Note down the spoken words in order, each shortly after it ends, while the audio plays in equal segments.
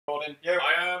recording. You?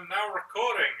 I am now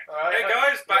recording. Alright, Hey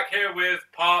guys, back here with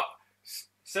part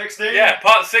 16? Yeah,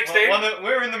 part 16. Well,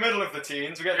 we're in the middle of the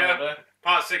teens, we're getting there.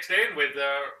 Part 16 with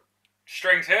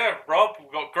Strings here, Rob,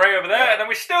 we've got Gray over there, and then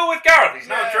we're still with Gareth, he's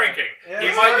now drinking. Yeah, he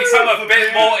might become a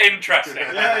bit more interesting.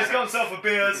 Yeah, he's got himself a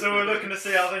beer, so we're looking to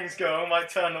see how things go. Might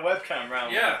turn the webcam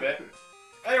round a bit.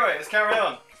 Anyway, let's carry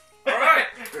on. Alright.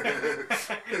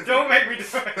 Don't make me do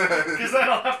it, because then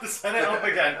I'll have to set it up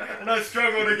again, and I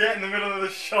struggle to get in the middle of the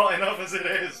shot enough as it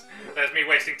is. There's me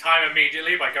wasting time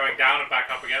immediately by going down and back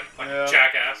up again, like a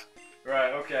jackass.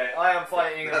 Right, okay, I am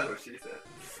fighting... That's what she said.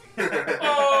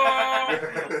 Oh!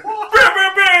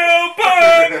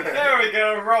 Bang! There we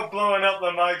go, Rob blowing up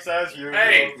the mics as usual.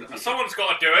 Hey, someone's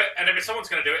got to do it, and if someone's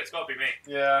going to do it, it's got to be me.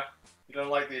 Yeah, you don't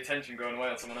like the attention going away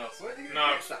on someone else. Why do you No.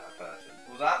 bitch slap that person?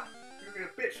 What was that? You were going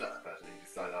to bitch slap that person and you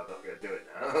decided I'm not going to do it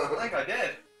now. I think I did.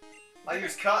 I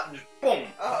used cut and just boom.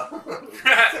 Oh. Don't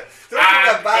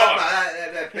talk about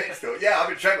that bitch talk. Yeah, I've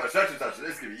been trained by such and such, so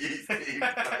this is going to be easy.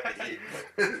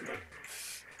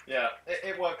 Yeah,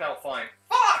 it worked out fine.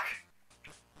 Fuck!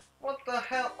 What the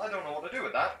hell? I don't know what to do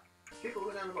with that. Keep all the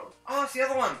way down the bottom. Oh, it's the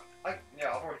other one. Yeah,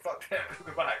 I've already fucked it.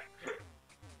 Go back.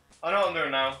 I know what I'm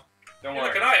doing now. Don't You worry.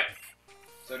 look at iron.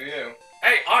 So do you.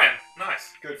 Hey, iron.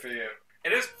 Nice. Good for you.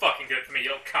 It is fucking good for me,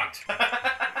 you little cunt.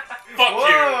 Fuck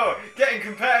you. Getting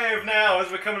competitive now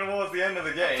as we're coming towards the end of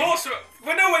the game. Of course,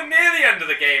 we're nowhere near the end of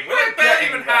the game. We're like barely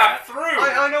getting even there. half through.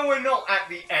 I know we're not at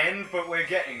the end, but we're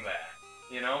getting there.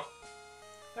 You know?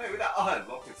 Hey, with that iron,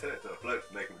 Locke can turn it to a bloke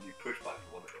to make him a new push bike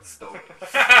for one that got stolen.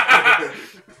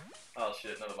 Oh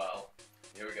shit, another battle.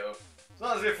 Here we go. It's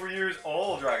not as if we use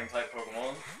all dragon type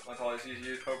Pokemon. My colleagues usually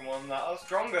use Pokemon that are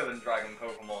stronger than dragon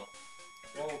Pokemon.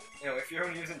 Well, you know, if you're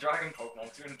only using dragon Pokemon,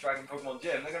 if you're in a dragon Pokemon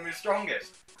gym, they're gonna be the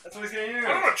strongest. That's what he's gonna use. I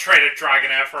don't want to trade a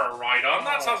Dragonair for a Rhydon.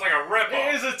 That sounds like a rip-off.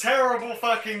 It is a terrible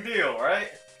fucking deal, right?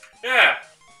 Yeah.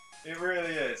 It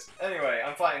really is. Anyway,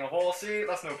 I'm fighting a Horsey.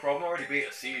 That's no problem. I already beat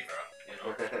a Seadra. You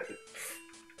know.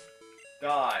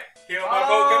 Die. Heal my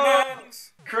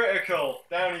Pokemons. Critical.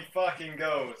 Down he fucking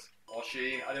goes. Or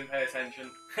she. I didn't pay attention.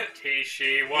 He,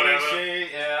 she, whatever. She.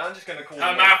 Yeah, I'm just gonna call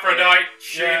them Hermaphrodite, both.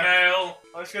 she-male.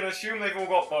 I'm just gonna assume they've all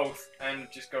got both and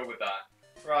just go with that.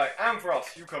 Right,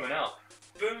 Ampharos, you coming out.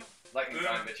 Lightning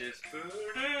time, bitches.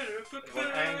 There's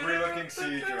one angry looking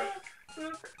Seadra.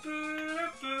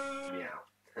 Meow.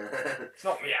 It's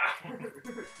not meow.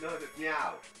 No, it's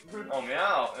meow. Oh,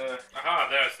 meow. Aha,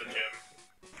 there's the gym.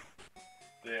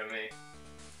 Dear me.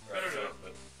 Right, so,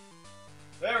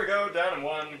 there we go, down in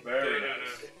one. Very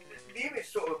nice. The image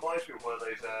sort of reminds me of one of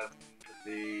those,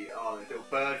 those little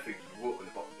bird things with water in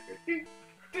the bottom that go ding,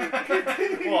 ding,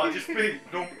 ding. What, just beat?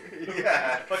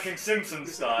 Yeah. Fucking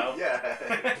Simpsons style. Yeah.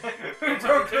 Who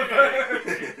broke the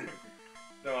bird?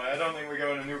 No, I don't think we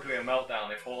go in a nuclear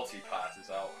meltdown if Horsey passes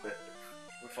out. We're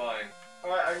fine.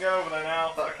 Alright, I can go over there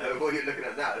now. What you're looking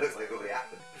at now, it looks like it already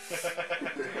happened.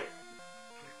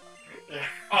 Yeah.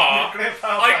 Aw,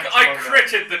 I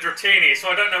critted the Dratini, so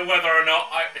I don't know whether or not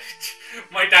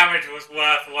my damage was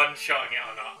worth one-shotting it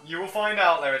or not. You will find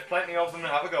out. There is plenty of them to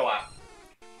have a go at.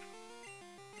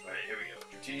 Right, here we go.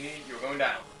 Dratini, you're going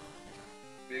down.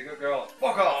 Be a good girl.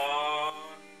 Fuck off!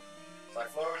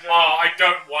 Cyclosion. Oh, I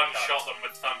don't one-shot them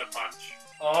with Thunder Punch.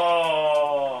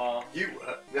 Oh. You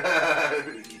were.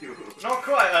 You were. Not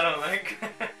quite, I don't think.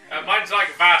 Mine's like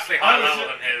vastly higher level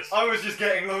than his. I was just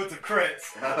getting loads of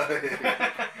crits.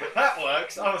 That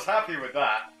works. I was happy with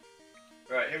that.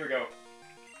 Right, here we go.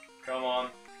 Come on.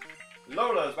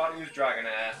 Lola's about to use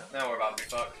Dragonair. Now we're about to be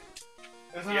fucked.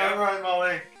 Isn't that right,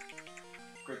 Molly?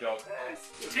 Good dog.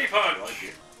 T-Punch. But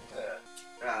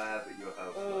your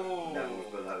health was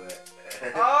below it.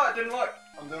 Ah, it didn't work.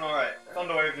 I'm doing alright.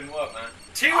 Thunder Wave didn't work, man.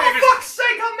 T-Wave Oh, fuck's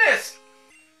sake, I missed!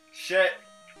 Shit.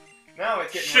 Now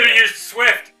it's getting Should have used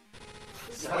Swift.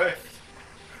 Swift.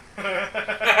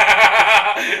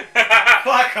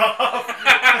 Fuck off!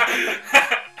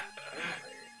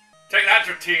 Take that,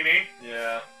 Dratini.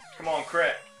 Yeah. Come on,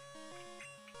 crit.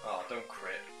 Oh, don't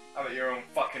crit. Have it your own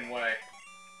fucking way.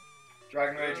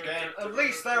 Dragon Rage again. At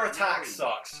least their attack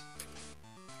sucks.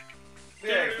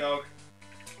 Behave, dog.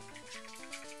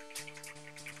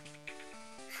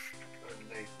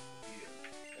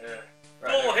 Yeah.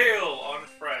 Right, Full heal on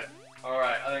Fred.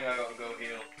 Alright, I think I gotta go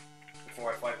heal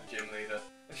before I fight the gym leader.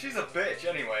 And she's a bitch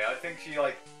anyway. I think she,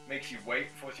 like, makes you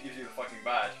wait before she gives you the fucking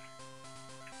badge.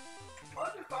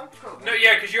 No,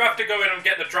 yeah, because you have to go in and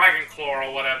get the Dragon Claw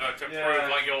or whatever to prove,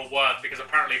 like, your worth, because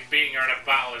apparently beating her in a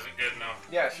battle isn't good enough.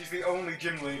 Yeah, she's the only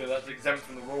gym leader that's exempt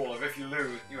from the rule of if you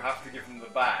lose, you have to give them the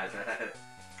badge.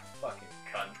 Fucking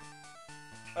cunt.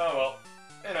 Oh well.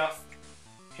 Enough.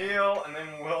 Heal, and then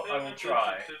I will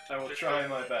try. I will try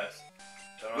my best.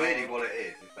 Really, what it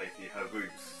is basically her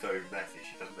room's so messy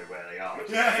she doesn't know where they are.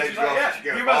 Yeah, So she's like,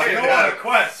 you you must go on a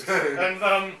quest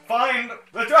and find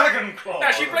the dragon claw. No,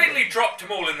 she blatantly dropped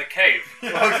them all in the cave. I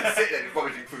was just sitting there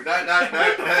vomiting food. No.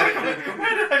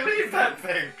 Where did I leave that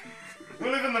thing? We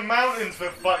live in the mountains, for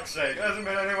fuck's sake. There hasn't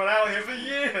been anyone out here for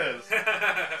years.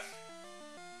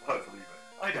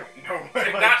 I don't know where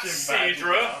Take my that, gym badges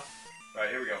Cedra. are. Right,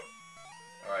 here we go.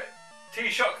 Alright.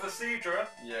 T-Shock the Cedra.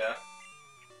 Yeah.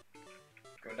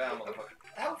 Go down, motherfucker.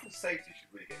 Health and safety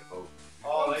should really get involved.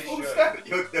 Oh, they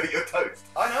should. You're toast.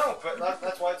 I know, but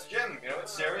that's why it's a gym. You know,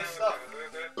 it's serious stuff.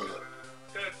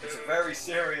 It's a very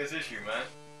serious issue, man.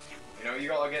 You know, you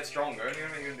gotta get stronger, and you're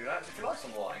gonna do that if you like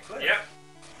some line. Clear. Yep.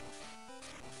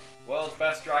 World's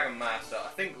best Dragon Master. I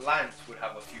think Lance would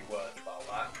have a few words about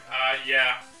that.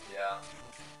 Yeah. Yeah.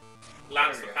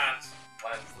 Lance There the we go. Pants.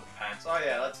 Lance the Pants. Oh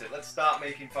yeah, that's it. Let's start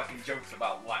making fucking jokes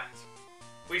about Lance.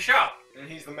 We shall. And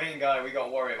he's the main guy we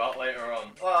gotta worry about later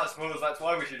on. Well, I suppose that's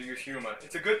why we should use humour.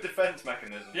 It's a good defense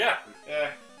mechanism. Yeah.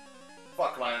 Yeah.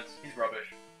 Fuck Lance. He's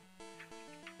rubbish.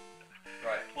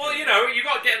 Right. Well, you know, you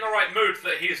gotta get in the right mood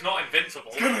that he's not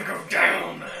invincible. It's gonna go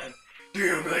down, man. Do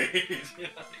you bleed?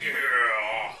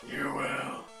 Yeah. You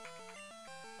will.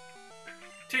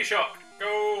 T-Shock.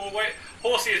 Go away.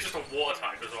 Horsey is just a water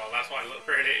type as well. That's what I look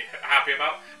really happy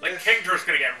about. Like, Yes. Kingdra's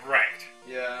gonna get wrecked.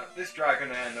 Yeah, this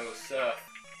Dragonair knows surf.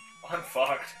 I'm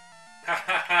fucked.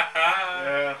 Yeah.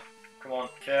 Yeah. Come on,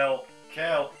 kill.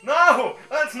 Kill. No!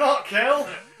 That's not kill!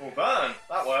 Oh, burn.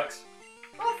 That works.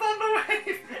 Oh, Thunder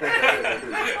Wave!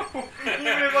 No!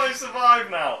 Even if I survive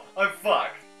now, I'm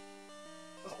fucked.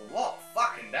 That's a lot of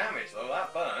fucking damage, though,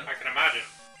 that burn. I can imagine.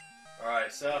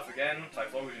 Alright, surf again.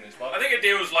 Typhlosion is fucked. I think it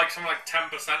deals like something like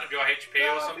 10% of your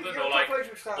HP or something, or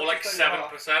like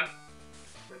 7%.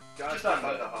 Just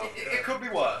under. It could be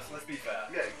worse, let's be fair.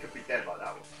 Yeah, it could be dead like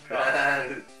that one.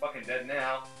 Oh, fucking dead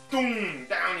now. Doom!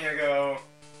 Down you go.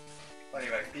 Plenty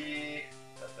of XP.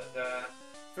 Da, da, da.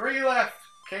 3 left.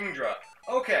 Kingdra.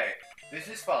 Okay, this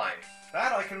is fine.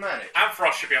 That I can manage.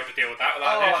 Ampharos should be able to deal with that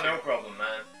without Oh, an issue. no problem,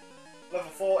 man. Level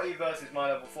 40 versus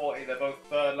my level 40. They're both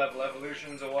 3rd level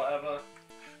evolutions or whatever.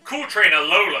 Cool Trainer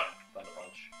Lola. Thunder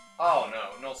Punch. Oh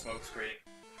no, not Smoke Screen.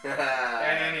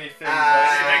 Anything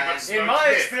but but smoke. in my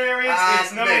experience,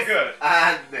 it's no good.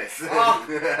 And miss. Oh.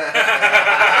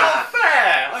 Not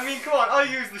fair! I mean, come on, I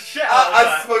use the shit out of I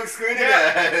that. smoke screen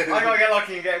Yeah. again. I gotta get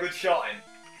lucky and get a good shot in.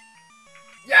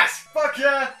 Yes! Fuck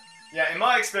yeah! Yeah, in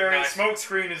my experience, Nice. Smoke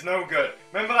Screen is no good.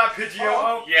 Remember that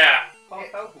Pidgeotto? Yeah.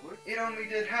 It only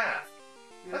did half.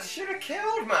 That should have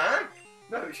killed, man!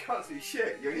 No, you can't see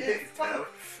shit. You only Yeah, hit his tail.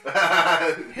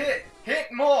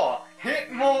 Hit more!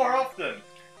 Hit more often!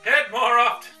 Hit more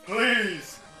often.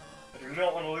 Please! I do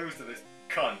not want to lose to this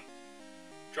cunt.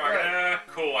 Dragonair.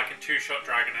 Cool, I can 2-shot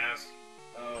Dragonairs.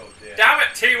 Oh dear. Damn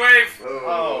it, T-Wave!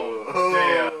 Oh,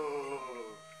 dear.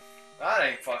 That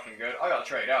ain't fucking good. I gotta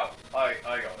trade out. I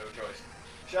got no choice.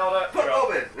 Shelter, Put go.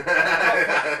 Robin.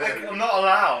 I'm not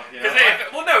allowed, you know?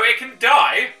 Well, no, it can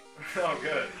die. Oh,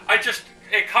 good.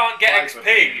 It can't get Right,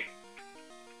 XP.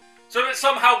 So if it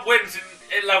somehow wins and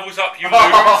it levels up, you lose.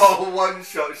 Oh,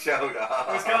 one-shot shoulder.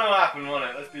 It's gonna happen, won't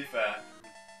it? Let's be fair.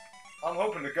 I'm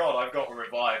hoping to God I've got a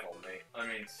revive on me. I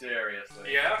mean,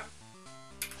 seriously. Yeah?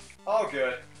 Oh,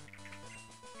 good.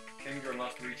 Kingdra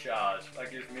must recharge.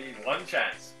 That gives me one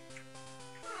chance.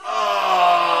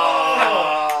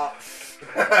 Oh!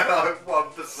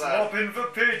 1%. Swapping for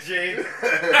Pidgey.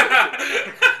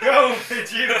 Go,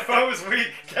 Pidgey, the foe's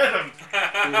weak. Get him.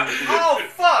 Oh,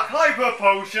 fuck. Hyper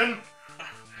Potion.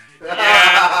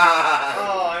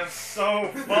 Oh, I'm so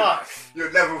fucked.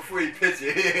 You're level 3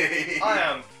 Pidgey. I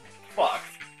am fucked.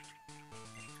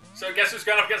 So guess who's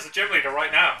going up against the gym leader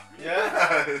right now?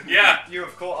 Yeah? Yeah. You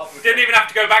have caught up with Didn't even have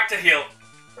to go back to heal.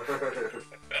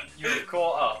 You have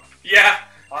caught up. Yeah.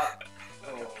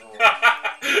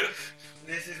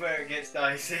 This is where it gets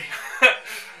dicey.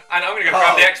 And I'm going to go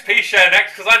grab the XP share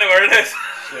next because I know where it is.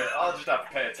 Shit, I'll just have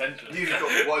to pay attention. You've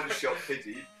got one-shot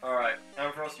Pidgey. Alright,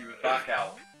 Ampharos, you was back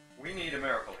out. We need a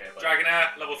miracle here, buddy.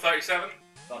 Dragonair, level 37.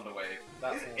 Thunder Wave.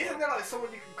 That's Isn't there like someone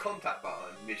you can contact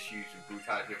about misuse and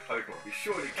brutality of Pokemon? You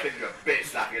surely click a bit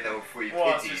slapping a level 3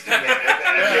 What, Pidgey just-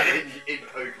 in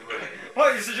Pokemon.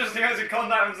 What, you're suggesting I should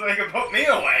contact them so they can put me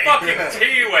away? Fucking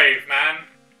T-Wave, man.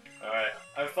 Alright,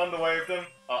 I've Thunder Waved them.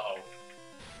 Uh-oh.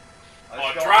 I Oh,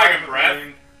 just got Dragon Hyper Breath.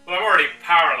 Beam. Well, I'm already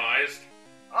paralysed.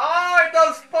 Oh, it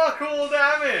does fuck all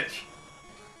damage!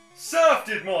 Surf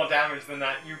did more damage than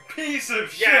that, you piece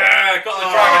of shit! Yeah, got the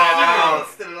Dragonair. Oh,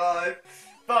 still alive.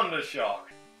 Thunder Shock.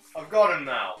 I've got him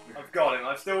now. I've got him.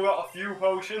 I've still got a few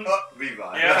potions. Oh,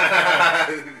 revive. Yeah.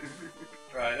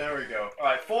 Right, there we go.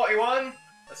 Alright, 41.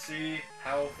 Let's see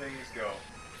how things go.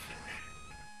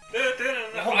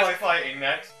 What am I fighting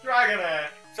next? Dragonair.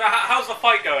 So how's the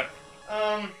fight going?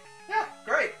 Yeah,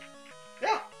 great.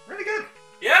 Yeah, really good.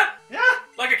 Yeah? Yeah.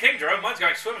 Like a Kingdra, mine's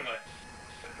going swimmingly.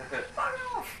 Fuck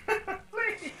off.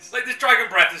 Please. Like this Dragon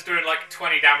Breath is doing like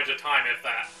 20 damage a time, if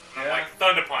that. And I'm Yeah. like,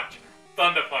 Thunder Punch,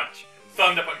 Thunder Punch,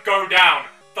 Thunder Punch, go down,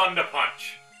 Thunder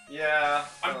Punch. Yeah.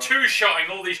 I'm two-shotting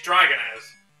all these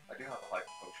Dragonairs. I do have a hyper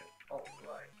potion. Oh,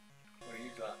 right. I'm gonna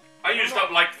use that. I used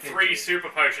up like 3 super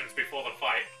potions before the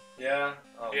fight. Yeah?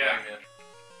 Oh, Yeah. damn you.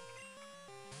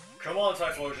 Come on,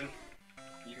 Typhlosion.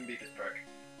 You can beat this prick.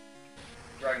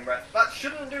 Dragon Breath. That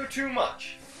shouldn't do too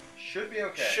much. Should be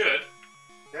okay. Should.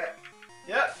 Yeah.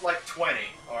 Yeah, like 20,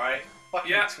 alright? Fucking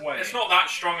Yeah, 20. it's not that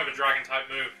strong of a Dragon-type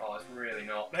move. Oh, it's really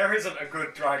not. There isn't a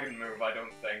good dragon move, I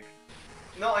don't think.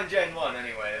 Not in Gen 1,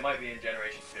 anyway. It might be in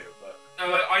Generation 2, but... I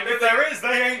know if there is,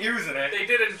 they ain't using it. They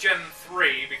did in Gen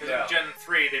 3, because Yeah. in Gen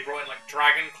 3 they brought in like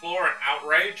Dragon Claw and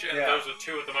Outrage, and Yeah. those are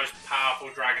 2 of the most powerful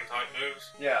Dragon-type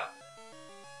moves. Yeah.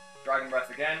 Dragon Breath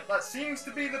again. That seems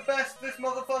to be the best this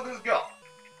motherfucker's got.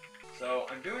 So,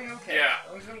 I'm doing okay. Yeah.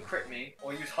 I was gonna crit me,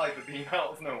 or use Hyper Beam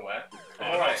out of nowhere. Oh,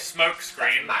 Alright. not Smoke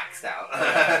Screen. That's maxed out.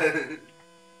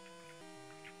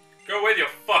 Go with your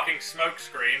fucking Smoke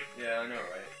Screen. Yeah, I know,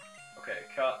 right? Okay,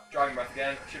 cut. Dragon Breath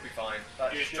again. Should be fine.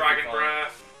 That Use should Dragon be fine.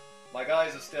 Breath. My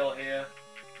guys are still here.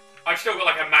 I've still got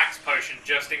like a max potion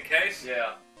just in case.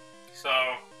 Yeah. So,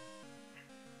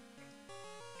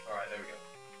 Alright, there we go.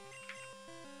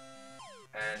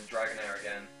 And Dragonair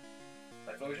again.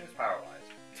 Typhlosion is paralyzed.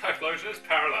 Typhlosion is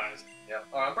paralyzed. Yep.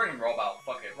 Alright, I'm bringing Rob out.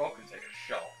 Fuck it. Rob can take a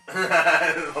shot.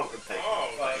 Oh,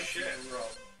 Fuck shit. Rob.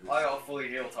 I gotta fully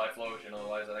heal Typhlosion,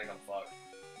 otherwise I think I'm fucked.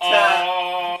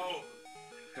 Oh!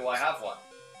 Do I have one?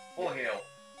 Full heal.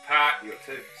 Pat, You got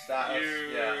 2. Status.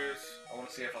 use... Yeah. I want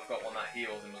to see if I've got one that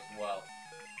heals him as well.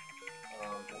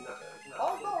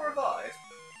 Oh, no, revive.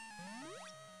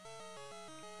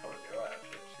 Probably be right,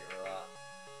 actually. Just get rid of that.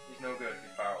 He's no good if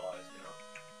he's paralyzed, you know.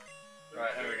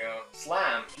 Right, there we go.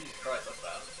 Slam! Jesus Christ, that's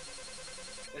bad.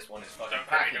 This one is fucking Don't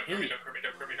crit me, packing don't crit me, heat. don't crit me,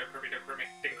 don't crit me, don't crit me, don't crit me.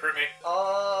 Didn't crit me.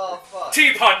 Oh, fuck.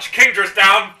 T-Punch! Kingdra's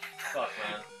down! Fuck,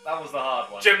 man. That was the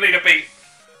hard one. Gym leader beat.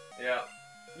 Yeah.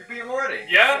 You beat him already?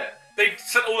 Yeah? They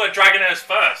sent all their Dragonairs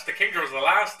first. The Kingdra was the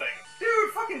last thing.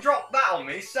 Dude, fucking drop that on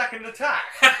me. Second attack.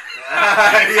 Yeah.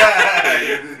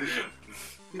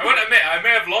 I won't admit, I may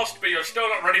have lost, but you're still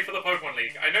not ready for the Pokemon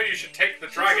League. I know you should take the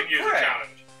Dragon User correct.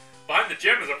 Challenge. Behind the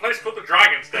gym is a place called the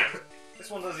Dragon's Den. This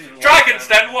one doesn't even Dragon's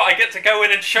Den? What? I get to go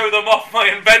in and show them off my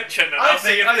invention, and I I'll see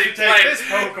think if I they should take this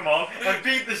Pokemon and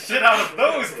beat the shit out of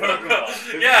those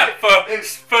Pokemon. Yeah, for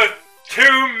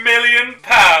 £2 million.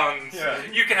 Yeah.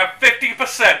 You can have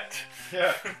 50%.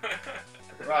 Yeah.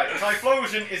 Right,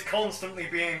 Typhlosion is constantly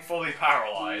being fully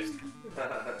paralyzed.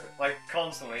 Like,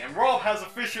 constantly. And Rob has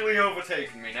officially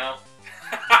overtaken me now.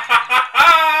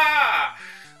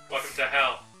 Welcome to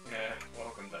hell. Yeah,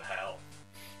 welcome to hell.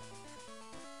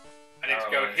 I need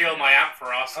to go heal my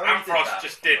Ampharos. I already did Ampharos that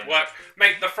just did before. work.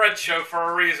 Make the Fred show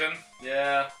for a reason.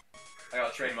 Yeah. I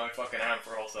gotta train my fucking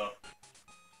Ampharos up.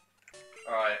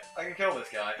 Alright, I can kill this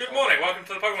guy. Good morning, welcome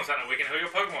to the Pokemon Center. We can heal your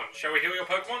Pokemon. Shall we heal your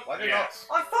Pokemon? Why do Yes.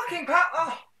 not? I'm fucking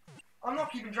I'm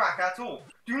not keeping track at all.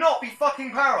 Do not be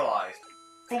fucking paralyzed.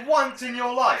 For once in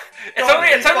your life. It's Don't only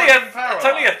be a fucking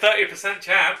paralyzed. 30%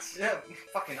 chance. Yeah,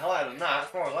 fucking higher than that, as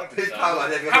far as I'm He's concerned.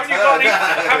 paralyzed every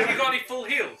Haven't you got any full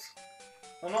heals?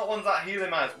 Well, not ones that heal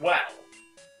him as well.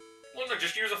 Well, no,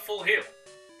 just use a full heal.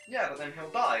 Yeah, but then he'll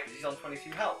die because he's on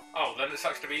 22 health. Oh, then it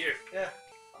sucks to be you. Yeah.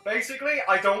 Basically,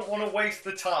 I don't want to waste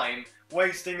the time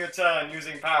wasting a turn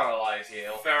using Paralyze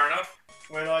Heal Fair enough.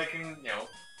 when I can, you know,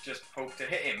 just hope to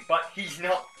hit him. But he's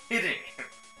not hitting him.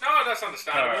 No, that's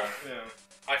understandable. Yeah.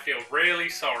 I feel really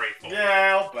sorry for you.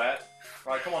 Yeah, I'll bet.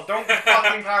 Right, come on, don't be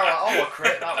fucking paralyzed. Oh, a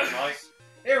crit, that was nice.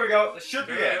 Here we go, this should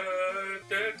be it.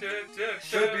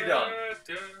 Should be done.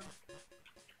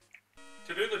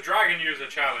 To do the Dragon User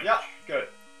Challenge. Yep, good.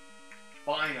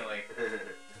 Finally.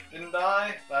 Didn't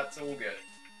die, that's all good.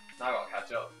 Now I gotta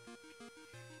catch up.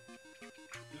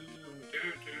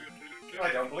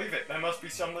 I don't believe it, there must be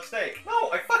some mistake. No,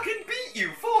 I fucking beat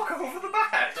you! Fork over the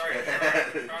badge!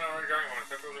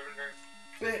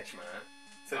 Bitch, man.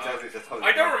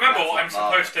 I don't remember what I'm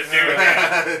supposed to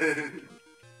do.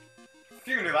 If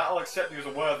you can do that, I'll accept you as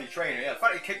a worthy trainer. Yeah, the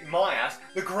fact you kicked my ass,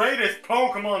 the greatest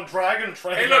Pokemon dragon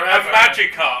trainer Hey look, a ever.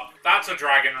 Magikarp. That's a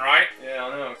dragon, right? Yeah, I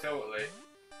know, totally.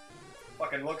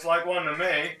 Fucking looks like one to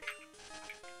me.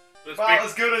 With About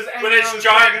as good as any with of its those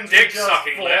giant dragons we dick just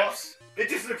sucking fought. lips. It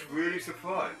just looks really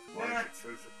surprised. Why Yeah. is it so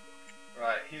surprised?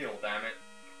 Right, heal, damn it.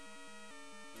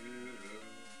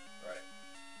 Right.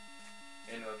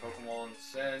 Into the Pokemon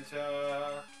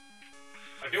Center.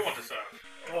 I do want to serve.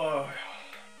 Oh,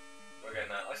 we're getting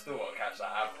that. I still want to catch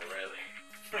that Abra,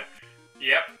 really.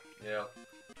 Yep. Yeah.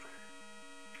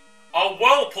 Oh,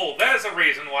 Whirlpool! There's a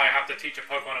reason why I have to teach a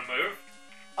Pokemon a move.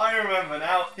 I remember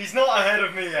now. He's not ahead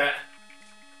of me yet.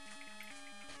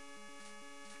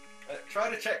 Try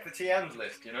to check the TM's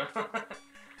list, you know?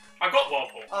 I got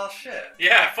Whirlpool. Oh, shit.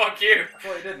 Yeah, fuck you. I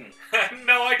thought you didn't.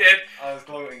 No, I did. I was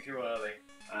gloating too early.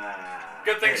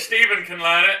 Good thing Steven can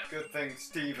learn it. Good thing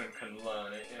Steven can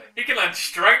learn it, yeah. He can learn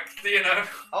strength, you know.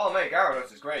 Oh, mate,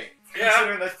 Gyarados is great. Yeah.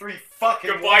 Considering there's 3 fucking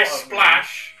Goodbye, water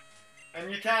Splash. moves,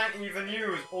 and you can't even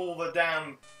use all the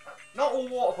damn... Not all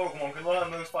water Pokemon can learn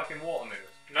those fucking water moves.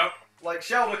 Nope. Like,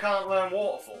 Shelter can't learn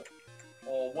Waterfall.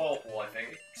 Or Whirlpool, I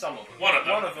think. Some of them. One of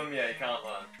them. One of them, yeah, he can't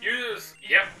learn. Use...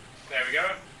 Yep. There we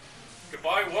go.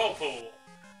 Goodbye, Whirlpool.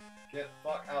 Get the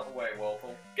fuck out the way,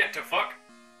 Whirlpool. Get to fuck.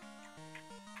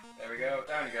 There we go.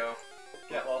 Down you go.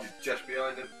 Get lost. You're just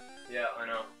behind him. Yeah, I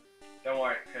know. Don't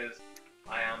worry, because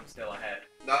I am still ahead.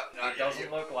 No, It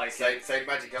doesn't look like it. Same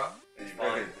magic art. It's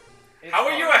fine. It's How are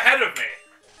fine. you ahead of me?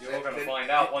 You're going to find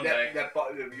out one day. Not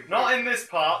Not in this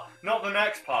part, not the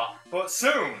next part, but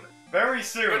soon. Very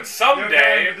soon. But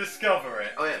someday- You're going to discover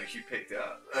it. Oh yeah, because you picked it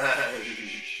up.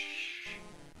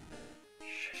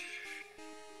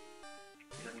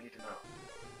 He doesn't need to know.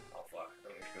 Oh fuck, I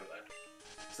don't need to go there.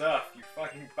 Surf, you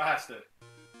fucking bastard.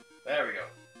 There we go.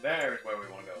 There's where we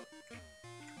want to go.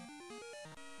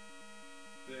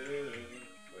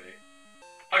 Sweet.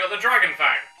 I got the Dragon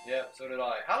Fang. Yeah, so did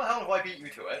I. How the hell have I beat you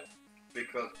to it?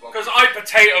 Because I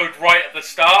potatoed right at the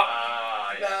start.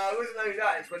 Ah, yeah. No, it wasn't only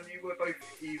that. It's when you were both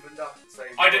evened up at the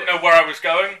same I didn't know where I was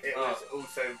going. It was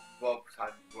also Rob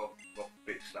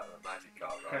bitch slapped the magic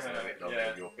card, right? So it not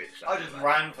Yeah. your bitch I slapped just the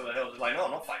ran for the hills, like, no,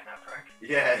 I'm not fighting that prank.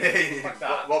 Yeah, Fuck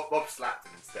that. Rob slapped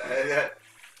him instead.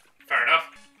 Fair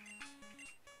enough.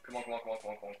 Come on.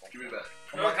 Give me that.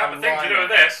 You don't have a thing to do with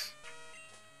this.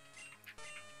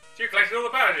 So you collected all the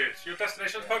badges. Your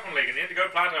destination is Pokemon League in the Indigo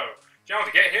Plateau. Do you know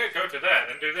how to get here? Go to there,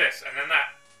 then do this, and then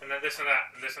that, and then this and that,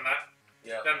 and this and that.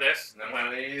 Yeah. Then this, And then and one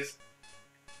then... of these.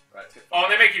 Right, Oh,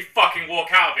 and they make you fucking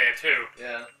walk out of here too,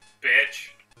 Yeah.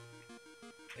 bitch.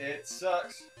 It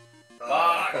sucks.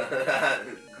 Fuck.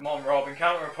 Come on, Rob,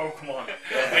 encounter a Pokemon.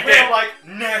 I We are did. like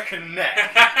neck and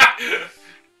neck.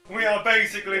 We are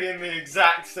basically in the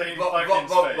exact same fucking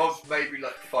space. Rob's maybe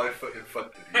like 5 foot in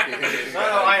front of you.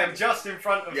 No, I am just in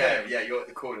front of Yeah, him. yeah, you're at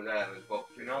the corner there as Rob.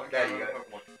 Do not There encounter you another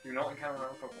go. Pokemon. Do not encounter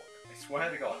another Pokemon. I swear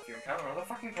to God, if you encounter another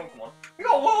fucking Pokemon, we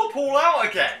got Whirlpool out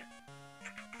again.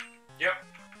 Yep.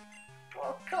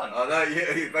 Well, cunt. Oh no,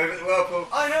 you both at the Whirlpool.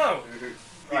 I know. You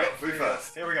Right, got through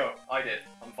first. Here we go. I did.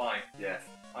 I'm fine. Yes.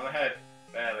 I'm ahead.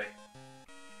 Barely.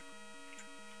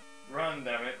 Run,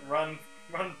 damn it. Run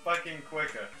fucking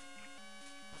quicker.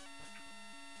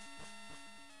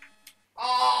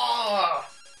 Oh!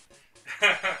 Go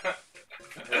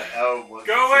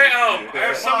away, Elm. I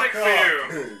have something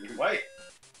Fuck for you. Wait.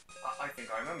 I think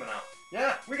I remember now.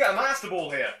 Yeah, we got a Master Ball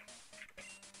here.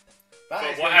 That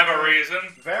is For whatever gonna be reason.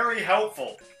 very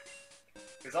helpful.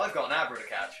 Because I've got an Abra to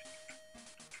catch.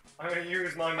 I'm going to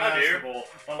use my Have you? Master Ball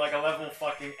on like a level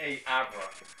fucking 8 Abra.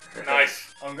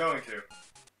 Nice. I'm going to.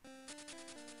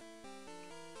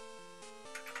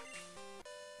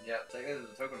 Yeah, take this as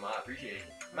a token of my appreciation.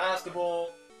 Master Ball!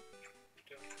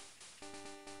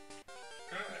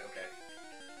 Right, okay.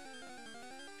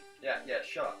 Yeah,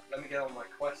 shut up. Let me get on my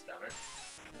quest, damn it.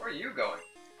 Where are you going?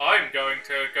 I'm going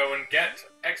to go and get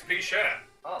XP share.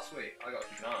 Oh, sweet. I gotta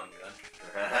keep an eye on you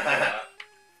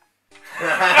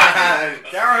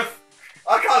then. Gareth!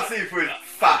 I can't see through his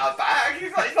fat bag.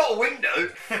 He's not a window.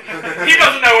 He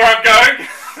doesn't know where I'm going.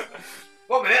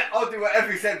 1 minute, I'll do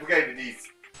whatever he said for gaming needs.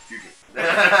 Go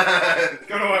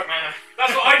to work, man.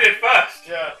 That's what I did first.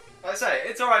 Yeah. I say,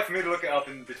 it's alright for me to look it up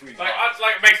in between Like, parts.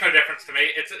 it makes no difference to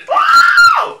me. It's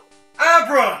Wow!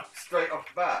 Abra! Straight off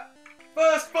the bat.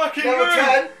 First fucking Level move!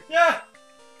 10. Yeah!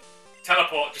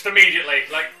 teleport just immediately.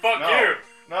 Like, fuck No. you.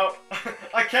 No.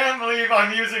 I can't believe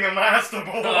I'm using a Master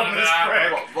Ball on this no.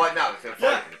 prick. What, right now, it's going to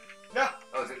Yeah. fight him? Yeah.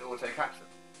 Oh, is it auto catch them?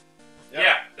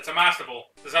 Yeah, it's a Master Ball.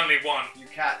 There's only one. You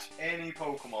catch any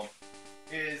Pokemon.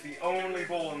 It is the only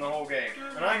ball in the whole game.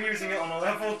 And I'm using it on a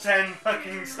level 10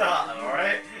 fucking starter,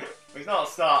 alright? He's not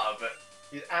a starter, but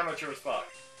he's amateur as fuck.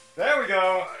 There we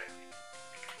go!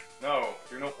 No,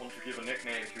 do not want to give a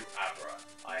nickname to Abra.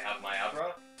 I have my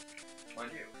Abra.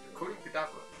 Mind you. Call him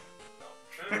Kadabra.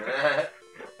 No.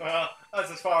 Well, that's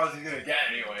as far as he's gonna get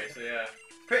anyway, so yeah.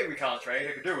 It's a pity we can't trade,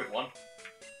 I could do with one.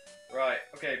 Right,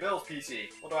 okay, Bill's PC.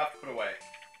 What do I have to put away?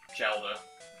 Shelter.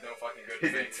 No fucking good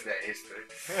His thing. internet history.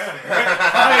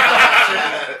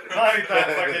 Hide that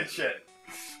fucking shit.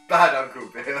 Bad Uncle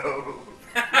Bill.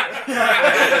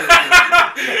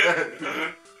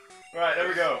 Right, there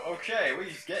we go. Okay, we're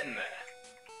getting there.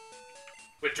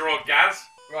 Withdraw gas.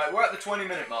 Right, we're at the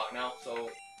 20-minute mark now, so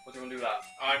what do you want to do that?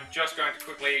 I'm just going to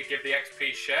quickly give the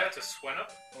XP share to Swenna.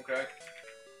 Okay.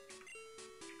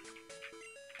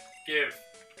 Give.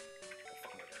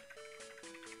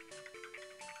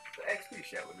 The XP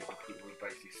share would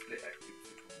basically split XP.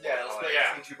 Yeah, let's split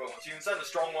yeah. it into 2 buttons. You can send a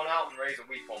strong one out and raise a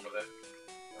weak one with it.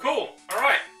 Cool. All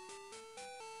right.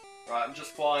 Right, I'm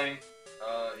just flying.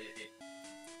 Not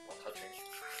touching.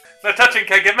 No touching,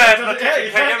 can't get mad. No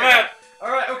touching, can't get mad.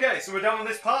 Alright, okay, so we're done with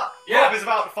this part. Yeah. Rob is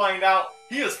about to find out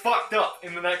he is fucked up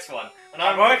in the next one. And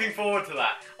I'm looking forward to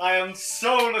that. I am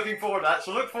so looking forward to that.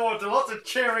 So look forward to lots of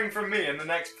cheering from me in the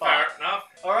next part. Fair enough.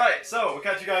 Alright, so we'll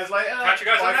catch you guys later. Catch you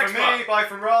guys in the next Bye from me, part. bye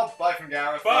from Rob, bye from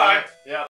Gareth. Bye. Yeah.